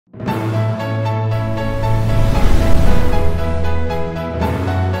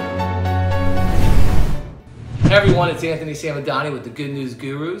everyone, it's Anthony Samadani with the Good News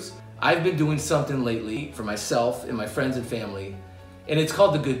Gurus. I've been doing something lately for myself and my friends and family, and it's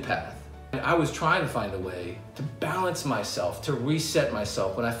called the Good Path. I was trying to find a way to balance myself, to reset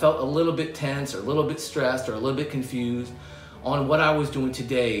myself when I felt a little bit tense or a little bit stressed or a little bit confused on what I was doing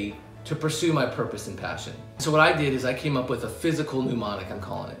today to pursue my purpose and passion. So what I did is I came up with a physical mnemonic, I'm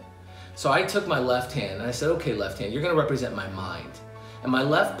calling it. So I took my left hand and I said, okay, left hand, you're gonna represent my mind. And my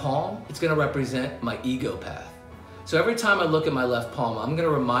left palm, it's gonna represent my ego path. So every time I look at my left palm, I'm gonna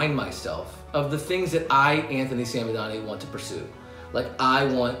remind myself of the things that I, Anthony Samadani, want to pursue. Like I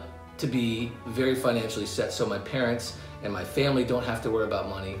want to be very financially set so my parents and my family don't have to worry about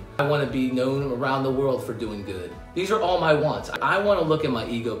money. I want to be known around the world for doing good. These are all my wants. I want to look at my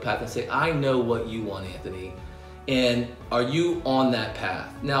ego path and say, I know what you want, Anthony. And are you on that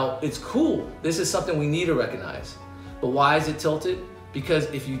path? Now, it's cool. This is something we need to recognize. But why is it tilted? Because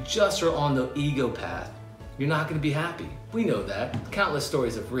if you just are on the ego path, you're not going to be happy. We know that. Countless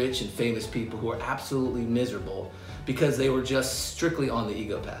stories of rich and famous people who are absolutely miserable because they were just strictly on the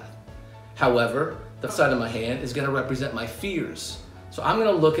ego path. However, the side of my hand is going to represent my fears. So I'm going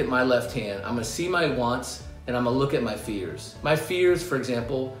to look at my left hand, I'm going to see my wants, and I'm going to look at my fears. My fears, for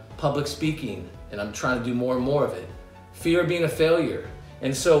example, public speaking, and I'm trying to do more and more of it. Fear of being a failure.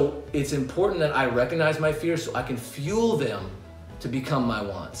 And so it's important that I recognize my fears so I can fuel them to become my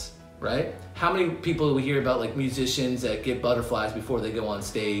wants, right? How many people do we hear about, like musicians that get butterflies before they go on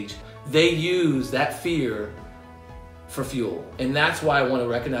stage? They use that fear for fuel. And that's why I want to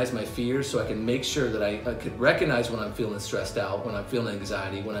recognize my fears so I can make sure that I could recognize when I'm feeling stressed out, when I'm feeling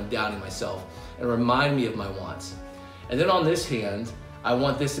anxiety, when I'm doubting myself, and remind me of my wants. And then on this hand, I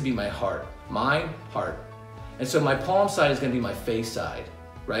want this to be my heart, mind, heart. And so my palm side is going to be my face side,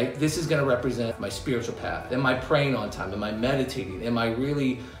 right? This is going to represent my spiritual path. Am I praying on time? Am I meditating? Am I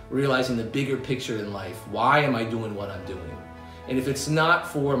really realizing the bigger picture in life? Why am I doing what I'm doing? And if it's not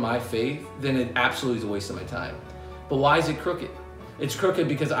for my faith, then it absolutely is a waste of my time. But why is it crooked? It's crooked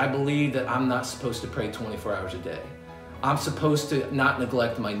because I believe that I'm not supposed to pray 24 hours a day. I'm supposed to not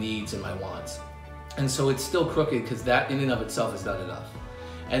neglect my needs and my wants. And so it's still crooked because that in and of itself is not enough.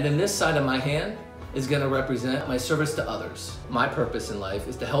 And then this side of my hand is going to represent my service to others. My purpose in life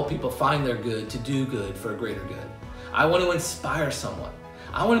is to help people find their good, to do good for a greater good. I want to inspire someone.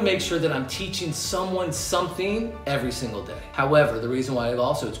 I want to make sure that I'm teaching someone something every single day. However, the reason why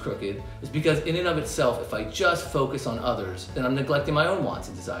it's crooked is because in and of itself, if I just focus on others, then I'm neglecting my own wants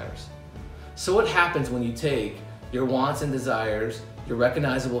and desires. So what happens when you take your wants and desires, your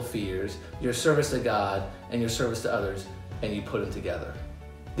recognizable fears, your service to God, and your service to others, and you put them together?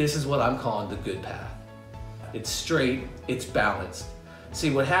 This is what I'm calling the good path. It's straight, it's balanced. See,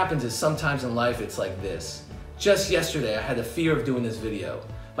 what happens is sometimes in life it's like this. Just yesterday, I had the fear of doing this video.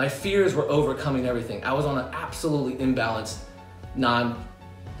 My fears were overcoming everything. I was on an absolutely imbalanced,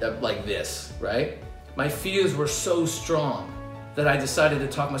 like this, right? My fears were so strong that I decided to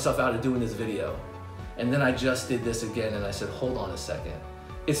talk myself out of doing this video. And then I just did this again and I said, hold on a second.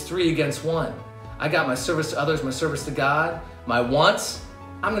 It's 3 against 1. I got my service to others, my service to God, my wants.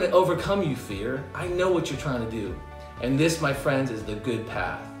 I'm gonna overcome you, fear. I know what you're trying to do. And this, my friends, is the good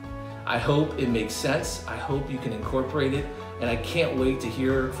path. I hope it makes sense. I hope you can incorporate it. And I can't wait to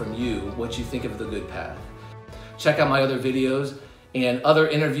hear from you what you think of the good path. Check out my other videos and other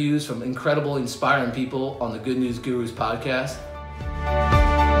interviews from incredible, inspiring people on the Good News Gurus podcast.